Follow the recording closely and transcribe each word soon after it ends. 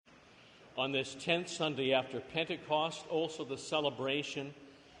On this 10th Sunday after Pentecost, also the celebration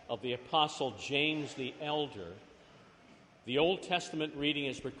of the Apostle James the Elder, the Old Testament reading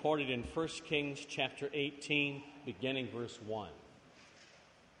is recorded in 1 Kings chapter 18, beginning verse 1.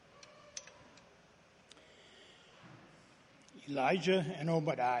 Elijah and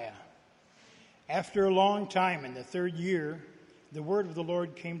Obadiah. After a long time, in the 3rd year, the word of the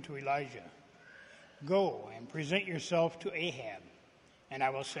Lord came to Elijah. Go and present yourself to Ahab, and I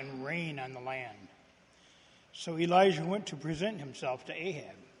will send rain on the land. So Elijah went to present himself to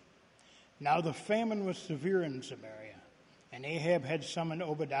Ahab. Now the famine was severe in Samaria, and Ahab had summoned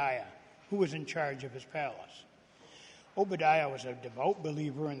Obadiah, who was in charge of his palace. Obadiah was a devout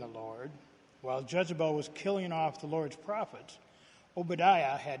believer in the Lord. While Jezebel was killing off the Lord's prophets,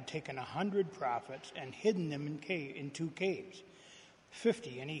 Obadiah had taken 100 prophets and hidden them in 2 caves,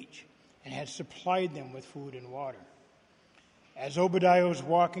 50 in each, and had supplied them with food and water. As Obadiah was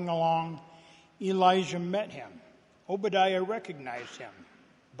walking along, Elijah met him. Obadiah recognized him,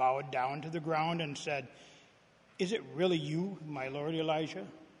 bowed down to the ground, and said, "Is it really you, my lord Elijah?"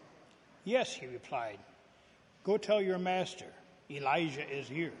 "Yes," he replied. "Go tell your master, Elijah is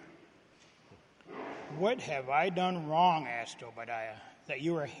here." "What have I done wrong," asked Obadiah, "that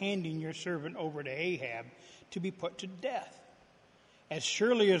you are handing your servant over to Ahab to be put to death? As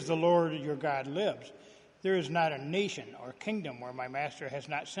surely as the Lord your God lives, there is not a nation or kingdom where my master has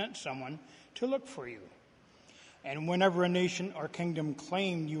not sent someone to look for you. And whenever a nation or kingdom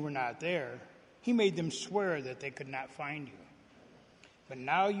claimed you were not there, he made them swear that they could not find you. But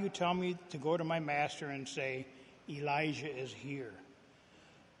now you tell me to go to my master and say, 'Elijah is here.'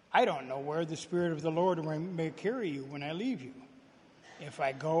 I don't know where the Spirit of the Lord may carry you when I leave you. If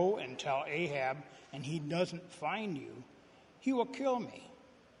I go and tell Ahab and he doesn't find you, he will kill me.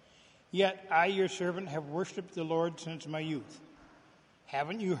 Yet I, your servant, have worshipped the Lord since my youth.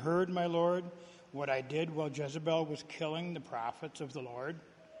 Haven't you heard, my Lord, what I did while Jezebel was killing the prophets of the Lord?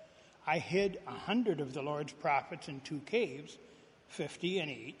 I hid 100 of the Lord's prophets in 2 caves, 50 in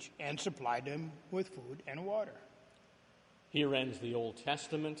each, and supplied them with food and water." Here ends the Old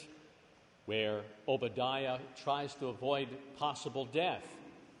Testament, where Obadiah tries to avoid possible death,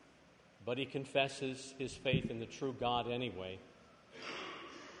 but he confesses his faith in the true God anyway.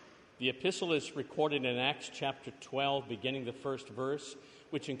 The epistle is recorded in Acts chapter 12, beginning the 1st verse,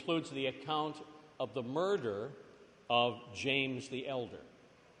 which includes the account of the murder of James the Elder.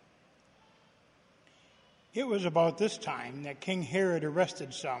 It was about this time that King Herod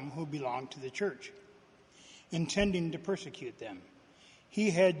arrested some who belonged to the church, intending to persecute them. He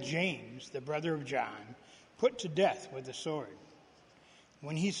had James, the brother of John, put to death with a sword.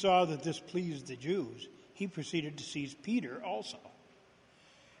 When he saw that this pleased the Jews, he proceeded to seize Peter also.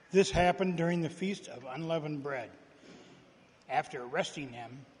 This happened during the Feast of Unleavened Bread. After arresting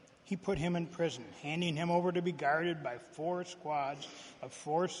him, he put him in prison, handing him over to be guarded by 4 squads of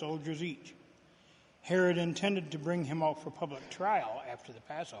 4 soldiers each. Herod intended to bring him out for public trial after the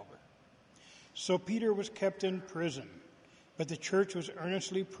Passover. So Peter was kept in prison, but the church was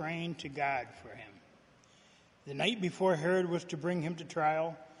earnestly praying to God for him. The night before Herod was to bring him to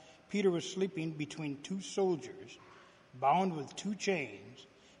trial, Peter was sleeping between 2 soldiers, bound with 2 chains,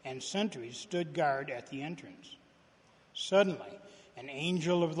 and sentries stood guard at the entrance. Suddenly, an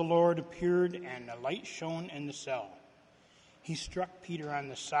angel of the Lord appeared, and a light shone in the cell. He struck Peter on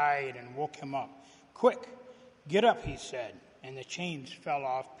the side and woke him up. "Quick, get up," he said, and the chains fell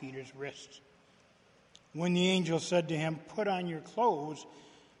off Peter's wrists. When the angel said to him, "Put on your clothes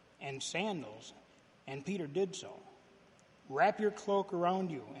and sandals," and Peter did so. "Wrap your cloak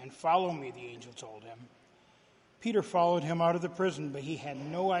around you and follow me," the angel told him. Peter followed him out of the prison, but he had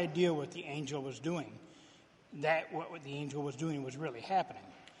no idea what the angel was doing, that what the angel was doing was really happening.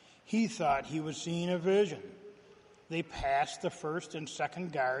 He thought he was seeing a vision. They passed the 1st and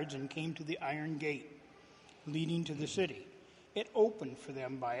 2nd guards and came to the iron gate leading to the city. It opened for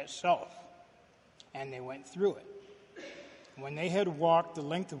them by itself, and they went through it. When they had walked the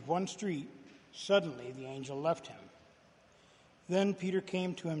length of 1 street, suddenly the angel left him. Then Peter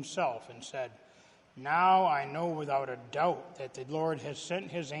came to himself and said, "Now I know without a doubt that the Lord has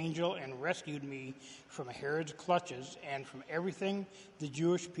sent his angel and rescued me from Herod's clutches and from everything the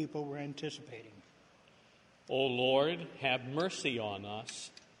Jewish people were anticipating." O Lord, have mercy on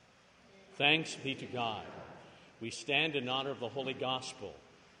us. Thanks be to God. We stand in honor of the Holy Gospel.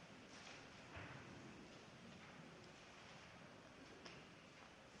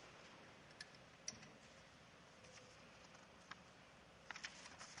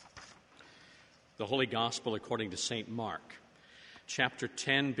 The Holy Gospel according to St. Mark, chapter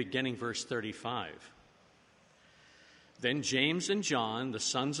 10, beginning verse 35. Then James and John, the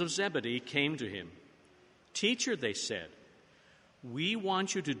sons of Zebedee, came to him. "Teacher," they said, "we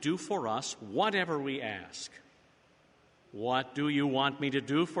want you to do for us whatever we ask." "What do you want me to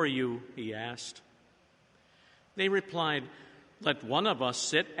do for you?" he asked. They replied, "Let one of us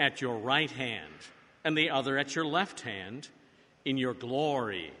sit at your right hand and the other at your left hand in your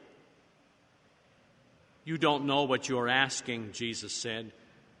glory." "You don't know what you're asking," Jesus said.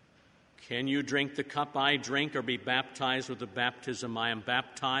 "Can you drink the cup I drink or be baptized with the baptism I am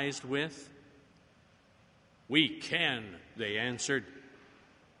baptized with?" "We can," they answered.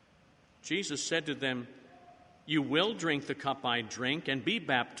 Jesus said to them, "You will drink the cup I drink and be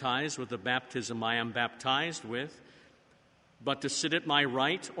baptized with the baptism I am baptized with, but to sit at my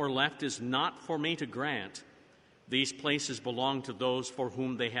right or left is not for me to grant. These places belong to those for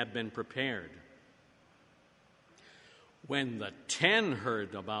whom they have been prepared." When the 10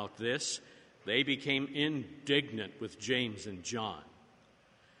 heard about this, they became indignant with James and John.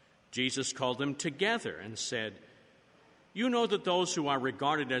 Jesus called them together and said, "You know that those who are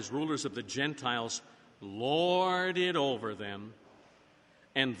regarded as rulers of the Gentiles lord it over them,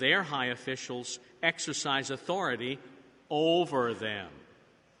 and their high officials exercise authority over them.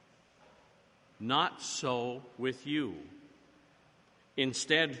 Not so with you.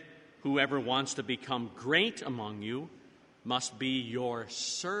 Instead, whoever wants to become great among you must be your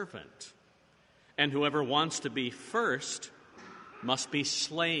servant, and whoever wants to be first must be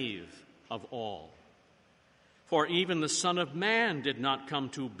slave of all. For even the Son of Man did not come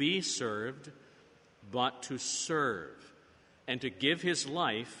to be served, but to serve, and to give his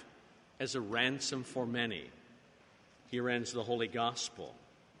life as a ransom for many." Here ends the Holy Gospel.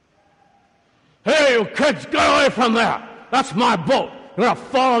 "Hey, you kids, get away from there! That's my boat! You're gonna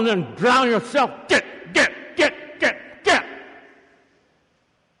fall in and drown yourself! Get!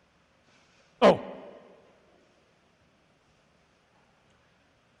 Oh,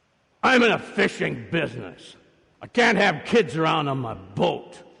 I'm in a fishing business. I can't have kids around on my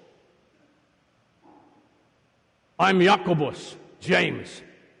boat. I'm Jacobus, James,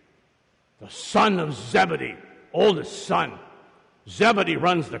 the son of Zebedee, oldest son. Zebedee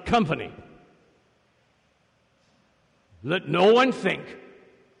runs the company. Let no one think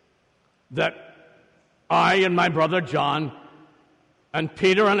that I and my brother John and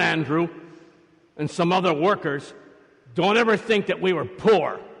Peter and Andrew and some other workers don't ever think that we were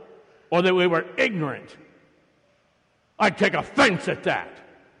poor or that we were ignorant. I take offense at that.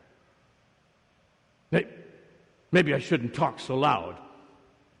 Maybe I shouldn't talk so loud.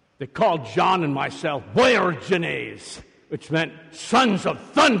 They called John and myself Boanerges, which meant sons of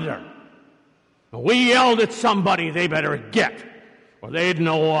thunder. And we yelled at somebody they better get, or they'd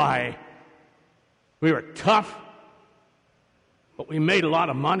know why. We were tough, but we made a lot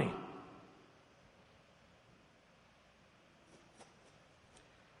of money.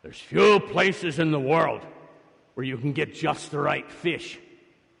 There's few places in the world where you can get just the right fish.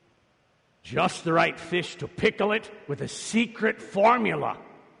 Just the right fish to pickle it with a secret formula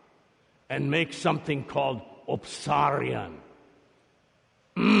and make something called opsarian.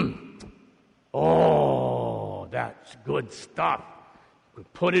 Oh, that's good stuff. You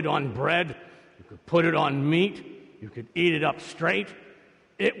could put it on bread. You could put it on meat. You could eat it up straight.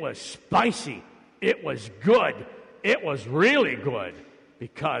 It was spicy. It was good. It was really good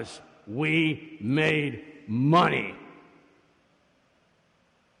because we made money.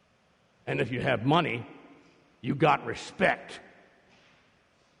 And if you have money, you got respect.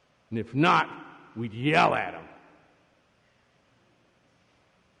 And if not, we'd yell at them.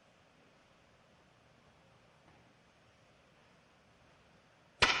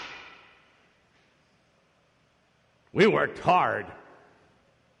 We worked hard.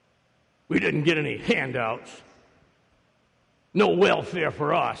 We didn't get any handouts. No welfare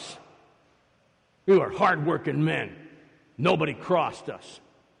for us. We were hard-working men. Nobody crossed us.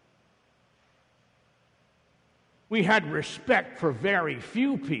 We had respect for very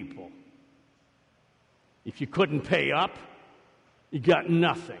few people. If you couldn't pay up, you got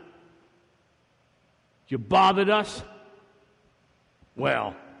nothing. If you bothered us,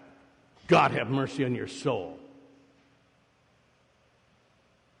 well, God have mercy on your soul.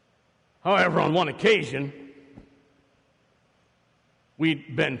 However, on one occasion,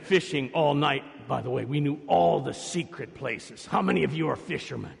 we'd been fishing all night. By the way, we knew all the secret places. How many of you are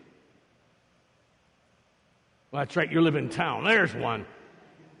fishermen? Well, that's right, you live in town. There's one.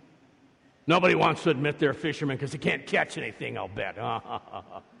 Nobody wants to admit they're fishermen because they can't catch anything, I'll bet.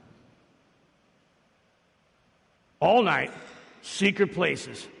 All night, secret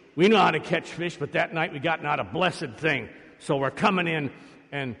places. We know how to catch fish, but that night we got not a blessed thing. So we're coming in,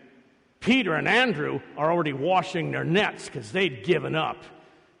 and Peter and Andrew are already washing their nets because they'd given up.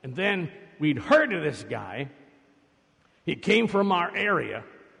 And then we'd heard of this guy. He came from our area,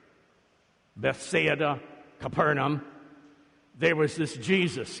 Bethsaida, Capernaum. There was this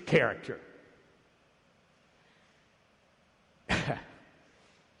Jesus character.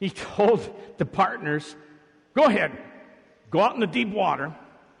 He told the partners, go ahead, go out in the deep water,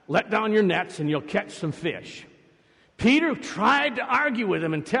 let down your nets, and you'll catch some fish. Peter tried to argue with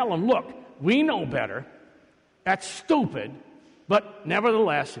him and tell him, look, we know better. That's stupid. But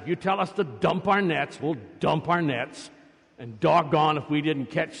nevertheless, if you tell us to dump our nets, we'll dump our nets. And doggone if we didn't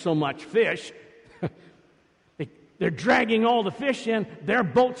catch so much fish. They're dragging all the fish in. Their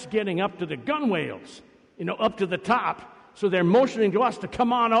boat's getting up to the gunwales, up to the top. So they're motioning to us to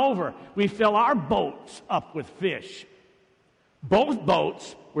come on over. We fill our boats up with fish. Both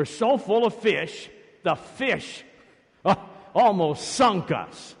boats were so full of fish, the fish almost sunk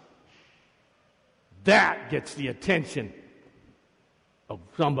us. That gets the attention of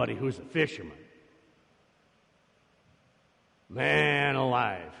somebody who's a fisherman. Man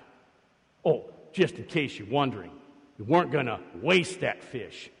alive. Oh, just in case you're wondering, we weren't going to waste that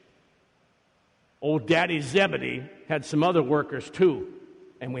fish. Old Daddy Zebedee had some other workers too,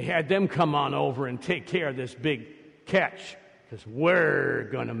 and we had them come on over and take care of this big catch, because we're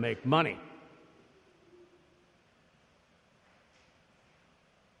going to make money.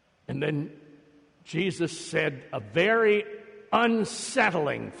 And then Jesus said a very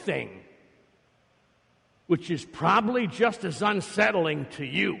unsettling thing, which is probably just as unsettling to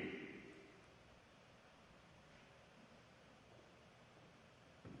you.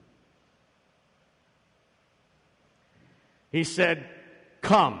 He said,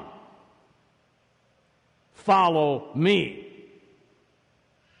 come, follow me,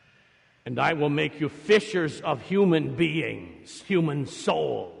 and I will make you fishers of human beings, human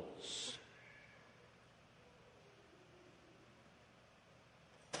souls.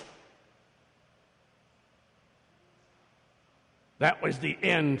 That was the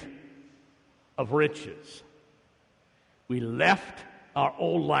end of riches. We left our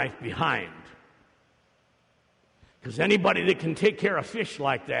old life behind. Because anybody that can take care of fish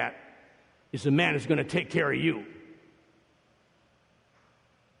like that is the man who's going to take care of you.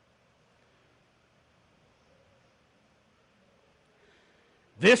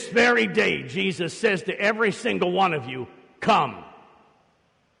 This very day, Jesus says to every single one of you, come,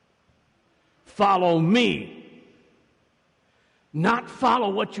 follow me. Not follow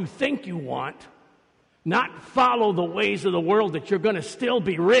what you think you want, not follow the ways of the world that you're going to still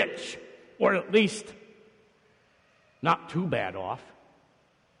be rich, or at least not too bad off.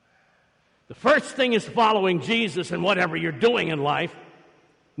 The first thing is following Jesus in whatever you're doing in life,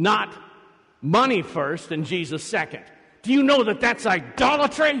 not money first and Jesus second. Do you know that that's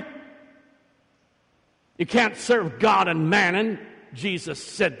idolatry? You can't serve God and mammon. Jesus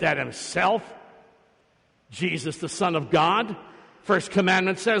said that himself. Jesus, the Son of God. First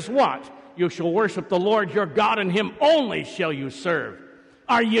commandment says what? You shall worship the Lord your God, and him only shall you serve.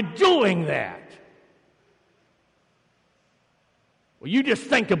 Are you doing that? Well, you just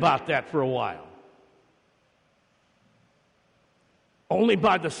think about that for a while. Only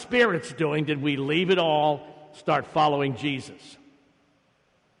by the Spirit's doing did we leave it all, start following Jesus.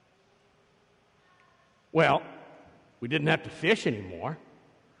 Well, we didn't have to fish anymore.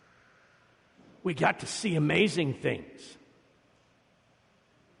 We got to see amazing things.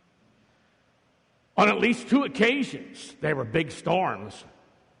 On at least 2 occasions, there were big storms,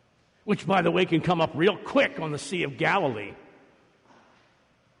 which, by the way, can come up real quick on the Sea of Galilee.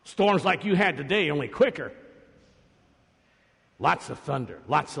 Storms like you had today, only quicker. Lots of thunder,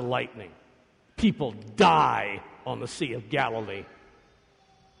 lots of lightning. People die on the Sea of Galilee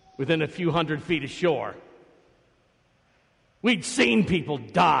within a few hundred feet of shore. We'd seen people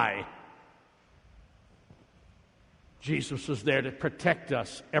die. Jesus was there to protect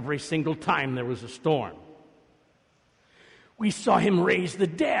us every single time there was a storm. We saw him raise the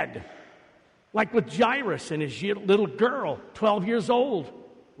dead, like with Jairus and his little girl, 12 years old.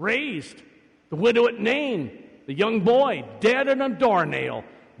 Raised. The widow at Nain, the young boy, dead in a doornail,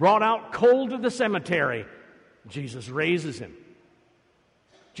 brought out cold to the cemetery. Jesus raises him.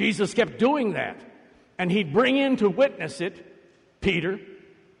 Jesus kept doing that. And he'd bring in to witness it Peter,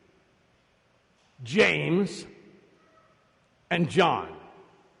 James, and John.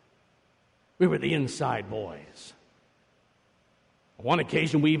 We were the inside boys. On one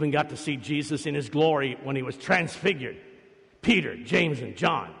occasion, we even got to see Jesus in his glory when he was transfigured. Peter, James, and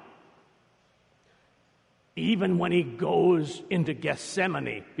John. Even when he goes into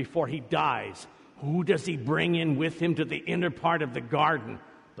Gethsemane before he dies, who does he bring in with him to the inner part of the garden?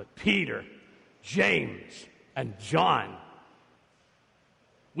 But Peter, James, and John,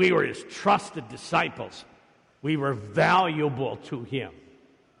 we were his trusted disciples. We were valuable to him.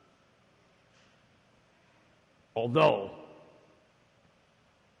 Although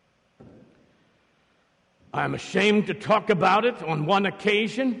I'm ashamed to talk about it, on one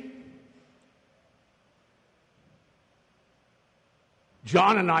occasion,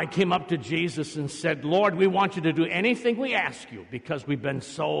 John and I came up to Jesus and said, Lord, we want you to do anything we ask you because we've been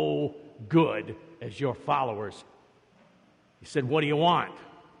so good as your followers. He said, what do you want?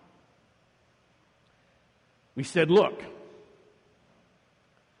 We said, look,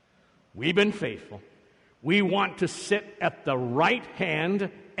 we've been faithful. We want to sit at the right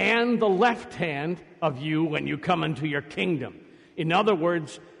hand and the left hand of you when you come into your kingdom. In other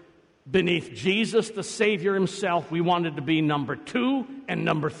words, beneath Jesus, the Savior himself, we wanted to be number 2 and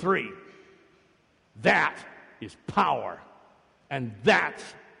number 3. That is power, and that's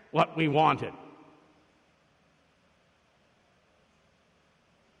what we wanted.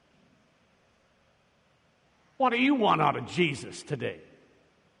 What do you want out of Jesus today?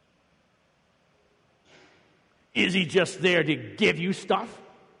 Is he just there to give you stuff?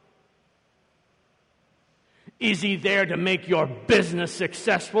 Is he there to make your business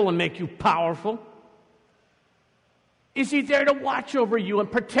successful and make you powerful? Is he there to watch over you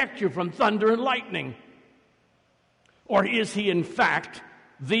and protect you from thunder and lightning? Or is he, in fact,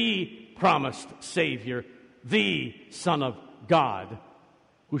 the promised Savior, the Son of God,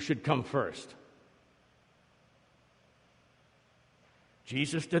 who should come first?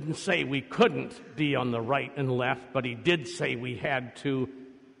 Jesus didn't say we couldn't be on the right and left, but he did say we had to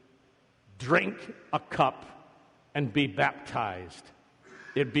drink a cup and be baptized.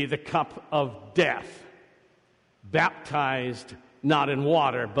 It'd be the cup of death, baptized not in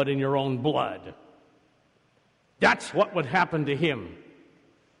water, but in your own blood. That's what would happen to him.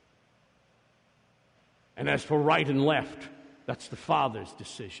 And as for right and left, that's the Father's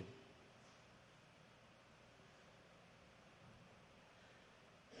decision.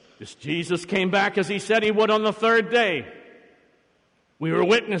 This Jesus came back as he said he would on the third day. We were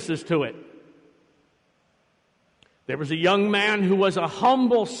witnesses to it. There was a young man who was a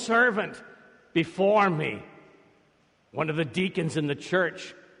humble servant before me, one of the deacons in the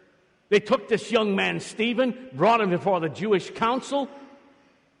church. They took this young man, Stephen, brought him before the Jewish council,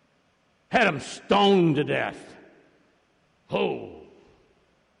 had him stoned to death. Oh!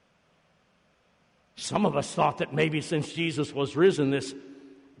 Some of us thought that maybe since Jesus was risen, this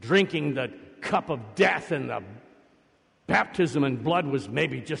drinking the cup of death and the baptism in blood was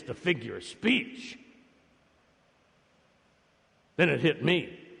maybe just a figure of speech. Then it hit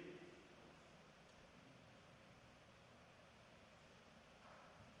me.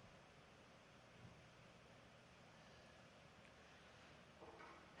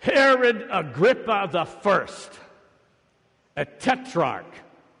 Herod Agrippa I, a tetrarch,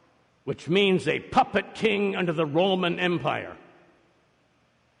 which means a puppet king under the Roman Empire.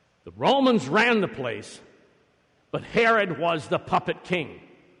 The Romans ran the place, but Herod was the puppet king.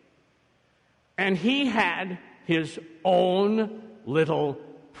 And he had his own little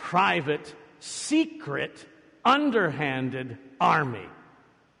private, secret, underhanded army.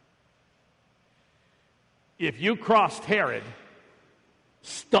 If you crossed Herod,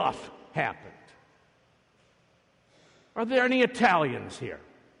 stuff happened. Are there any Italians here?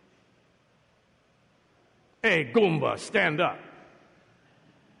 Hey, Goomba, stand up.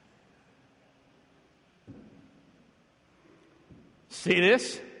 See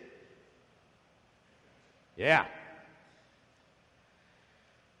this? Yeah.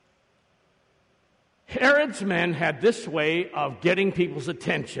 Herod's men had this way of getting people's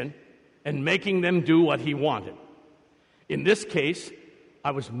attention and making them do what he wanted. In this case,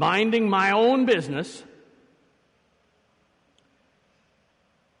 I was minding my own business.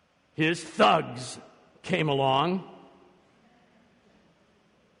 His thugs came along.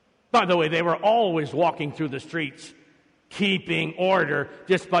 By the way, they were always walking through the streets, keeping order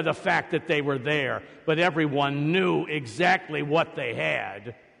just by the fact that they were there. But everyone knew exactly what they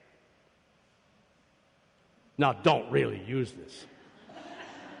had. Now, don't really use this.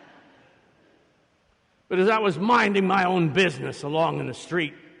 But as I was minding my own business along in the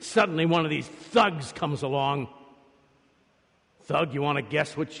street, suddenly one of these thugs comes along. Thug, you want to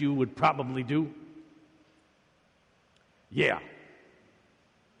guess what you would probably do? Yeah.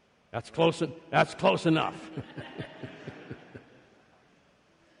 That's close enough.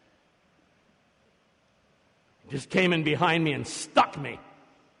 Just came in behind me and stuck me.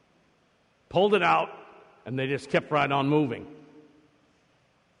 Pulled it out, and they just kept right on moving.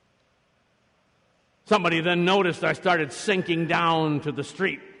 Somebody then noticed I started sinking down to the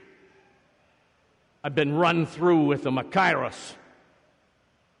street. I've been run through with a Machaerus.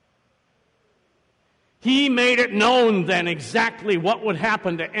 He made it known then exactly what would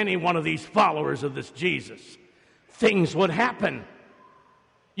happen to any one of these followers of this Jesus. Things would happen.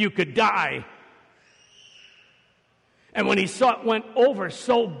 You could die. And when he saw it went over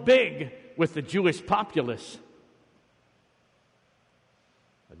so big with the Jewish populace,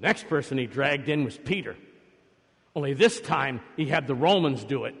 the next person he dragged in was Peter. Only this time he had the Romans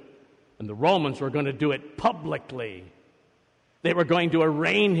do it, and the Romans were going to do it publicly. They were going to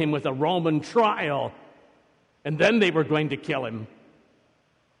arraign him with a Roman trial, and then they were going to kill him.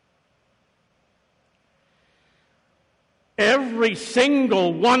 Every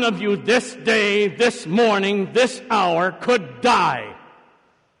single one of you this day, this morning, this hour could die.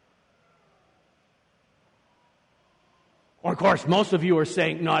 Or, of course, most of you are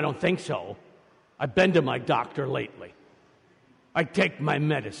saying, no, I don't think so. I've been to my doctor lately. I take my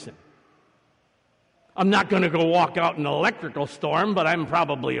medicine. I'm not going to go walk out in an electrical storm, but I'm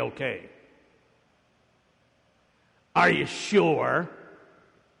probably okay. Are you sure?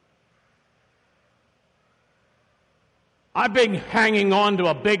 I've been hanging on to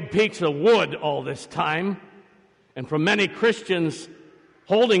a big piece of wood all this time, and for many Christians,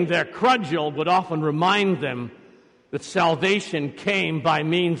 holding their cudgel would often remind them that salvation came by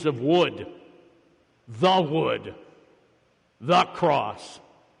means of wood, the cross.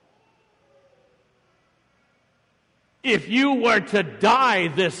 If you were to die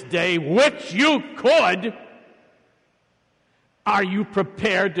this day, which you could, are you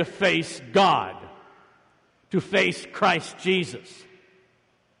prepared to face God, to face Christ Jesus?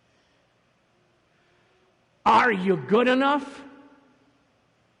 Are you good enough?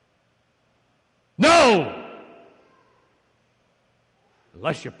 No!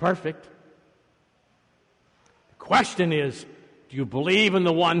 Unless you're perfect. The question is, do you believe in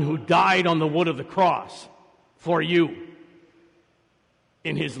the one who died on the wood of the cross for you,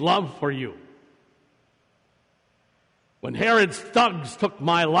 in his love for you? When Herod's thugs took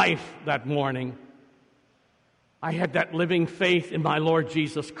my life that morning, I had that living faith in my Lord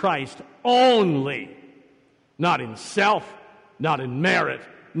Jesus Christ only, not in self, not in merit,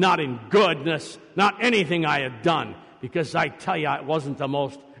 not in goodness, not anything I had done, because I tell you, I wasn't the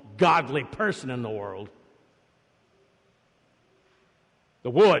most godly person in the world.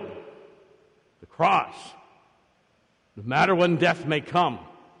 The wood, the cross, no matter when death may come,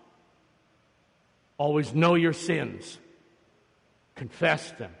 always know your sins,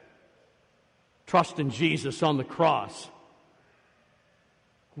 confess them, trust in Jesus on the cross,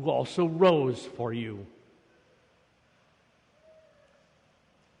 who also rose for you.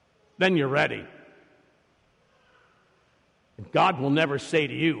 Then you're ready. And God will never say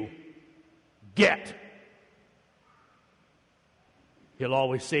to you, get. He'll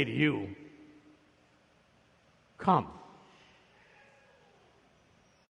always say to you, come.